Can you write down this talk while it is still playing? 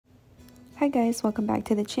Hi guys, welcome back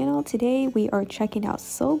to the channel. Today we are checking out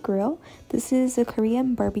Seol Grille. This is a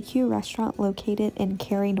Korean barbecue restaurant located in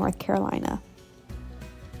Cary, North Carolina.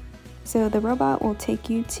 So the robot will take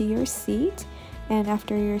you to your seat, and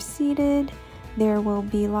after you're seated, there will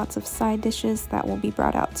be lots of side dishes that will be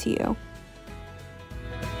brought out to you.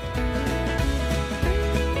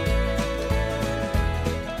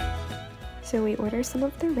 So we order some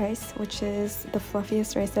of the rice, which is the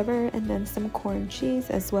fluffiest rice ever, and then some corn cheese,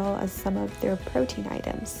 as well as some of their protein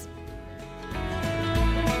items.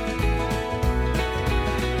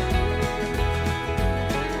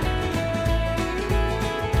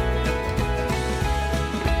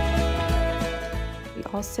 We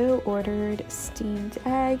also ordered steamed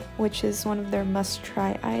egg, which is one of their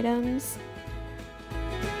must-try items.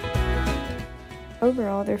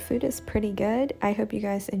 Overall, their food is pretty good. I hope you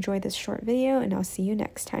guys enjoyed this short video, and I'll see you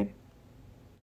next time.